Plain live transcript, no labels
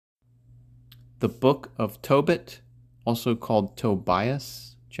The book of Tobit, also called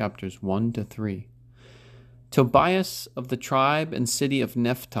Tobias, chapters 1 to 3. Tobias of the tribe and city of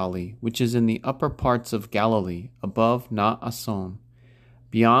Naphtali, which is in the upper parts of Galilee, above Naason,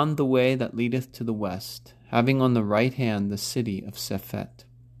 beyond the way that leadeth to the west, having on the right hand the city of Sephet.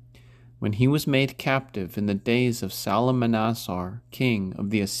 When he was made captive in the days of Salmanasar, king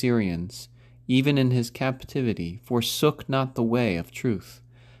of the Assyrians, even in his captivity forsook not the way of truth,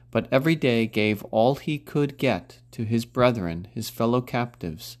 but every day gave all he could get to his brethren, his fellow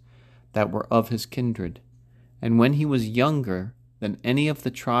captives, that were of his kindred. And when he was younger than any of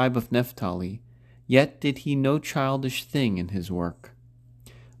the tribe of Naphtali, yet did he no childish thing in his work.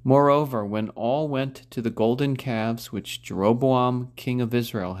 Moreover, when all went to the golden calves which Jeroboam king of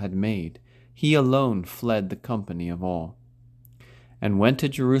Israel had made, he alone fled the company of all, and went to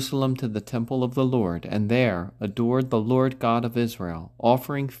Jerusalem to the temple of the Lord, and there adored the Lord God of Israel,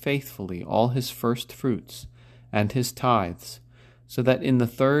 offering faithfully all his first fruits and his tithes, so that in the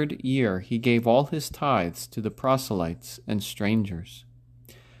 3rd year he gave all his tithes to the proselytes and strangers.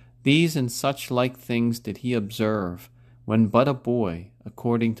 These and such like things did he observe when but a boy,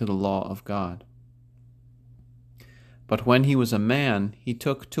 according to the law of God. But when he was a man, he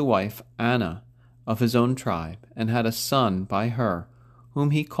took to wife Anna of his own tribe, and had a son by her,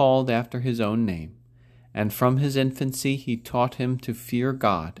 whom he called after his own name. And from his infancy he taught him to fear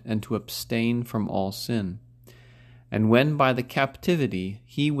God, and to abstain from all sin. And when by the captivity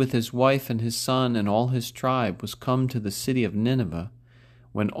he with his wife and his son and all his tribe was come to the city of Nineveh,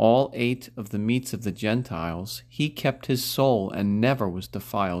 when all ate of the meats of the Gentiles, he kept his soul and never was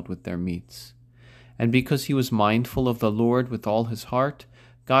defiled with their meats. And because he was mindful of the Lord with all his heart,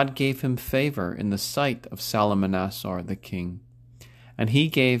 God gave him favor in the sight of Salmanasar the king. And he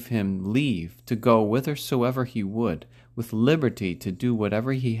gave him leave to go whithersoever he would, with liberty to do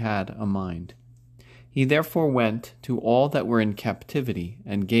whatever he had a mind. He therefore went to all that were in captivity,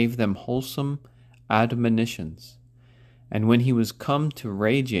 and gave them wholesome admonitions. And when he was come to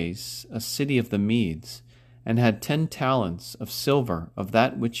Rages, a city of the Medes, and had 10 talents of silver of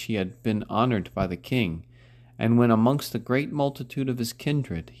that which he had been honored by the king, and when amongst the great multitude of his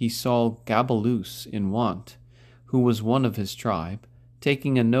kindred he saw Gabelus in want, who was one of his tribe,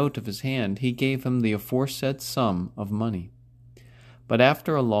 taking a note of his hand, he gave him the aforesaid sum of money. But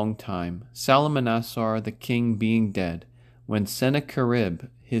after a long time, Salmanasar the king being dead, when Sennacherib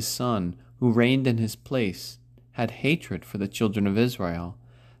his son, who reigned in his place, had hatred for the children of Israel,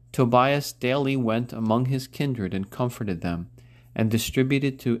 Tobias daily went among his kindred and comforted them, and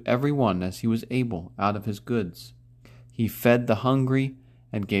distributed to every one as he was able out of his goods. He fed the hungry,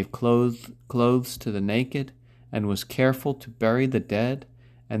 and gave clothes to the naked, and was careful to bury the dead,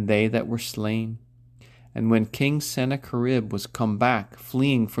 and they that were slain. And when King Sennacherib was come back,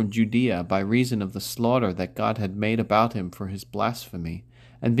 fleeing from Judea by reason of the slaughter that God had made about him for his blasphemy,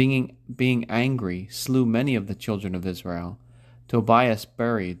 and being angry, slew many of the children of Israel, Tobias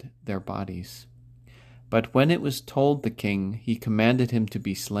buried their bodies. But when it was told the king, he commanded him to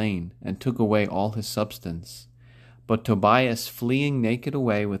be slain, and took away all his substance. But Tobias, fleeing naked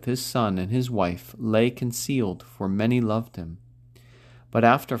away with his son and his wife, lay concealed, for many loved him. But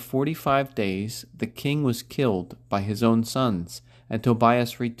after 45 days the king was killed by his own sons, and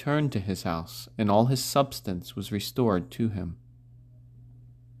Tobias returned to his house, and all his substance was restored to him.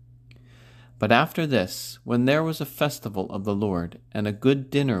 But after this, when there was a festival of the Lord, and a good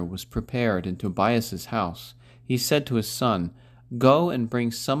dinner was prepared in Tobias's house, he said to his son, Go and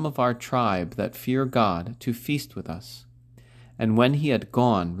bring some of our tribe that fear God to feast with us. And when he had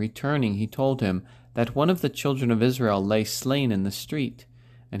gone, returning, he told him that one of the children of Israel lay slain in the street.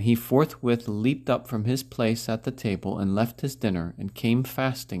 And he forthwith leaped up from his place at the table, and left his dinner, and came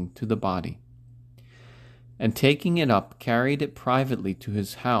fasting to the body. And taking it up, carried it privately to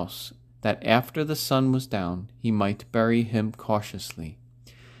his house, that after the sun was down he might bury him cautiously.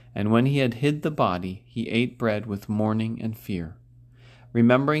 And when he had hid the body, he ate bread with mourning and fear,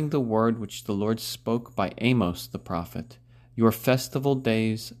 remembering the word which the Lord spoke by Amos the prophet, Your festival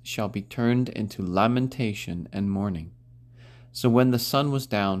days shall be turned into lamentation and mourning. So when the sun was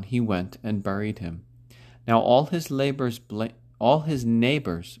down, he went and buried him. Now all his neighbors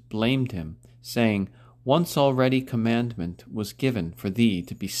blamed him, saying, Once already commandment was given for thee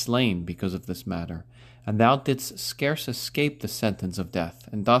to be slain because of this matter, and thou didst scarce escape the sentence of death,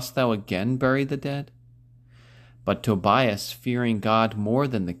 and dost thou again bury the dead? But Tobias, fearing God more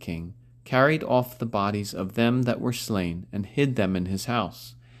than the king, carried off the bodies of them that were slain, and hid them in his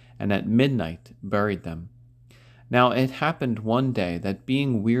house, and at midnight buried them. Now it happened one day that,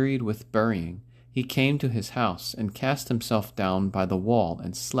 being wearied with burying, he came to his house, and cast himself down by the wall,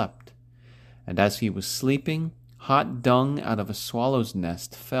 and slept. And as he was sleeping, hot dung out of a swallow's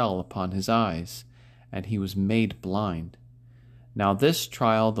nest fell upon his eyes, and he was made blind. Now this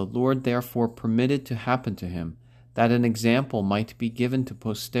trial the Lord therefore permitted to happen to him, that an example might be given to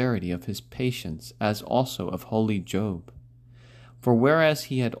posterity of his patience, as also of holy Job. For whereas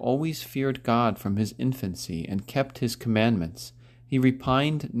he had always feared God from his infancy, and kept his commandments, he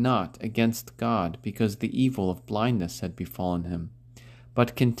repined not against God because the evil of blindness had befallen him,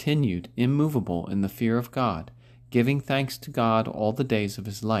 but continued immovable in the fear of God, giving thanks to God all the days of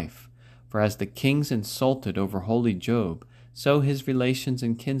his life. For as the kings insulted over holy Job, so his relations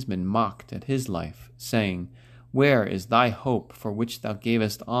and kinsmen mocked at his life, saying, Where is thy hope for which thou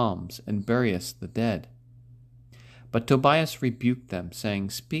gavest alms, and buriest the dead? But Tobias rebuked them, saying,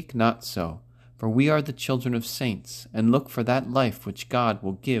 Speak not so, for we are the children of saints, and look for that life which God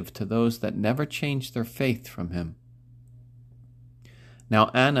will give to those that never change their faith from him. Now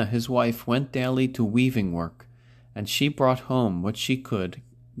Anna his wife went daily to weaving work, and she brought home what she could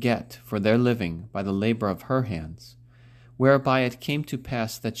get for their living by the labor of her hands, whereby it came to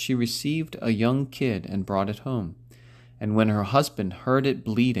pass that she received a young kid and brought it home. And when her husband heard it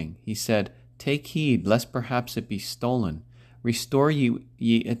bleeding, he said, Take heed, lest perhaps it be stolen. Restore ye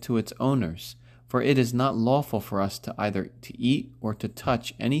it to its owners, for it is not lawful for us to either to eat or to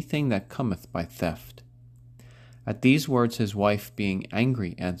touch anything that cometh by theft. At these words his wife, being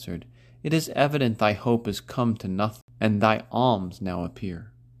angry, answered, It is evident thy hope is come to nothing, and thy alms now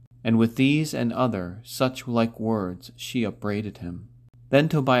appear. And with these and other such like words she upbraided him. Then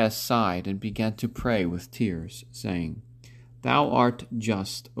Tobias sighed and began to pray with tears, saying, Thou art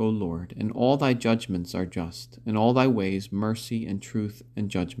just, O Lord, and all thy judgments are just, and all thy ways mercy and truth and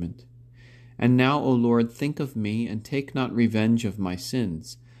judgment. And now, O Lord, think of me, and take not revenge of my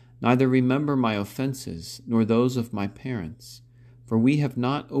sins, neither remember my offenses, nor those of my parents. For we have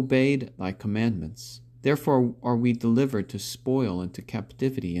not obeyed thy commandments. Therefore are we delivered to spoil and to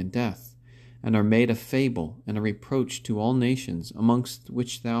captivity and death, and are made a fable and a reproach to all nations, amongst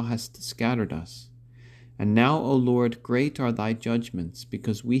which thou hast scattered us. And now, O Lord, great are thy judgments,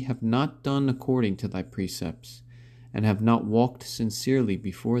 because we have not done according to thy precepts, and have not walked sincerely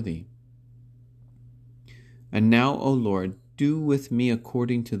before thee. And now, O Lord, do with me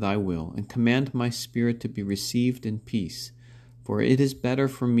according to thy will, and command my spirit to be received in peace, for it is better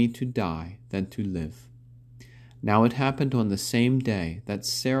for me to die than to live. Now it happened on the same day that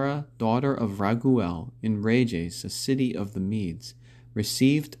Sarah, daughter of Raguel, in Rages, a city of the Medes,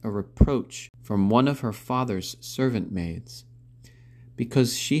 received a reproach from one of her father's servant maids,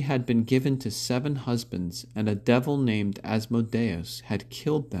 because she had been given to 7 husbands, and a devil named Asmodeus had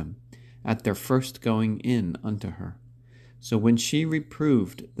killed them at their first going in unto her. So when she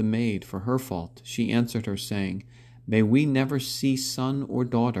reproved the maid for her fault, she answered her, saying, May we never see son or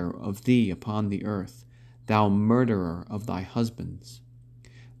daughter of thee upon the earth, thou murderer of thy husbands.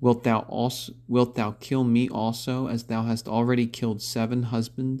 Wilt thou kill me also, as thou hast already killed 7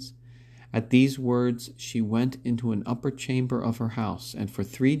 husbands? At these words she went into an upper chamber of her house, and for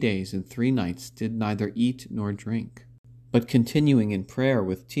 3 days and 3 nights did neither eat nor drink, but continuing in prayer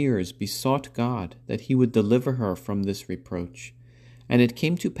with tears besought God that he would deliver her from this reproach. And it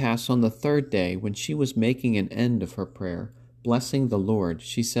came to pass on the 3rd day, when she was making an end of her prayer, blessing the Lord,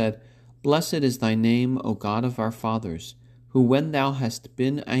 she said, Blessed is thy name, O God of our fathers, who when thou hast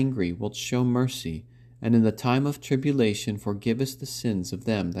been angry wilt show mercy, and in the time of tribulation forgivest the sins of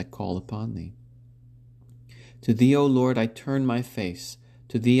them that call upon thee. To thee, O Lord, I turn my face,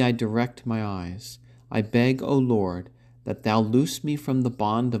 to thee I direct my eyes. I beg, O Lord, that thou loose me from the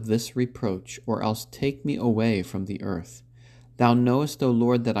bond of this reproach, or else take me away from the earth. Thou knowest, O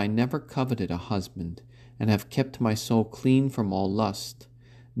Lord, that I never coveted a husband, and have kept my soul clean from all lust.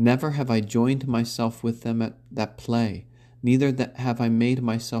 Never have I joined myself with them that play, neither have I made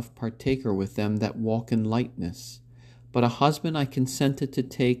myself partaker with them that walk in lightness. But a husband I consented to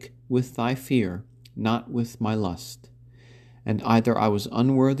take with thy fear, not with my lust. And either I was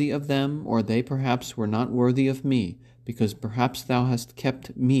unworthy of them, or they perhaps were not worthy of me, because perhaps thou hast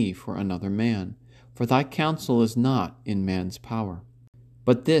kept me for another man. For thy counsel is not in man's power.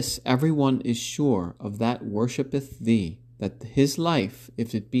 But this every one is sure of that worshippeth thee, that his life,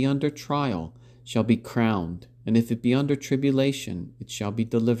 if it be under trial, shall be crowned, and if it be under tribulation, it shall be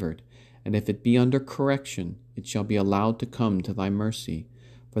delivered, and if it be under correction, it shall be allowed to come to thy mercy.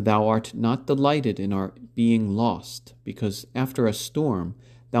 For thou art not delighted in our being lost, because after a storm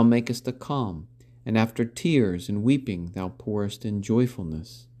thou makest a calm, and after tears and weeping thou pourest in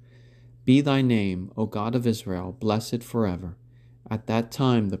joyfulness. Be thy name, O God of Israel, blessed forever. At that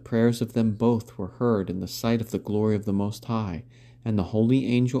time the prayers of them both were heard in the sight of the glory of the Most High, And the holy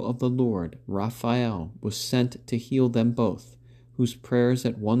angel of the Lord, Raphael, was sent to heal them both, whose prayers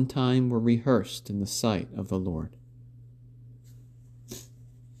at one time were rehearsed in the sight of the Lord.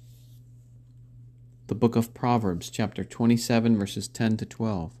 The book of Proverbs, chapter 27, verses 10 to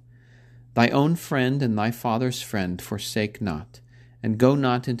 12. Thy own friend and thy father's friend forsake not, and go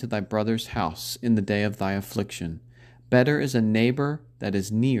not into thy brother's house in the day of thy affliction. Better is a neighbor that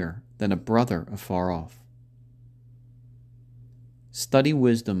is near than a brother afar off. Study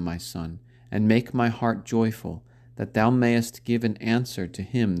wisdom, my son, and make my heart joyful, that thou mayest give an answer to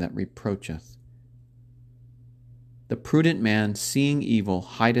him that reproacheth. The prudent man, seeing evil,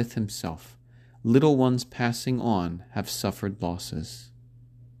 hideth himself. Little ones passing on have suffered losses.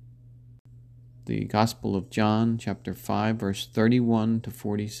 The Gospel of John, chapter 5, verse 31 to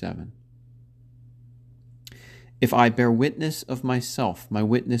 47. If I bear witness of myself, my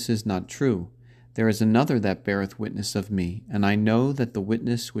witness is not true. There is another that beareth witness of me, and I know that the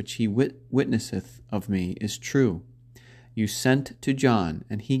witness which he witnesseth of me is true. You sent to John,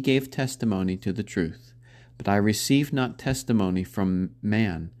 and he gave testimony to the truth. But I receive not testimony from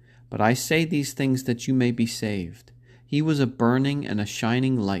man, but I say these things that you may be saved. He was a burning and a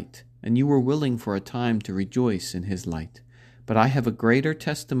shining light, and you were willing for a time to rejoice in his light. But I have a greater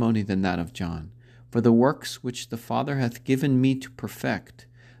testimony than that of John. For the works which the Father hath given me to perfect,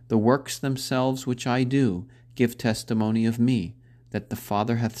 the works themselves which I do, give testimony of me, that the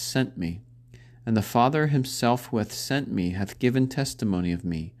Father hath sent me. And the Father himself who hath sent me hath given testimony of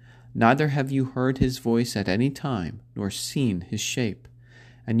me. Neither have you heard his voice at any time, nor seen his shape.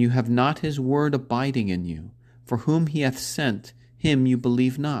 And you have not his word abiding in you. For whom he hath sent, him you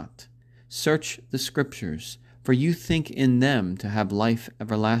believe not. Search the Scriptures, for you think in them to have life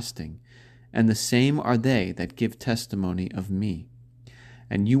everlasting, and the same are they that give testimony of me.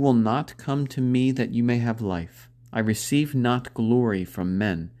 And you will not come to me that you may have life. I receive not glory from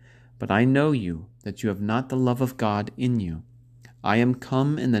men, but I know you, that you have not the love of God in you. I am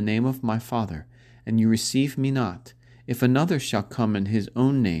come in the name of my Father, and you receive me not. If another shall come in his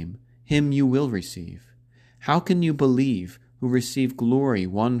own name, him you will receive. How can you believe, who receive glory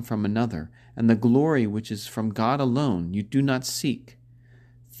one from another, and the glory which is from God alone you do not seek?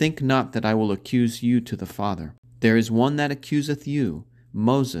 Think not that I will accuse you to the Father. There is one that accuseth you,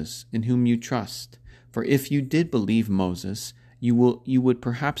 Moses, in whom you trust. For if you did believe Moses, you would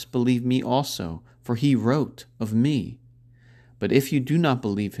perhaps believe me also, for he wrote of me. But if you do not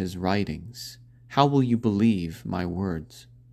believe his writings, how will you believe my words?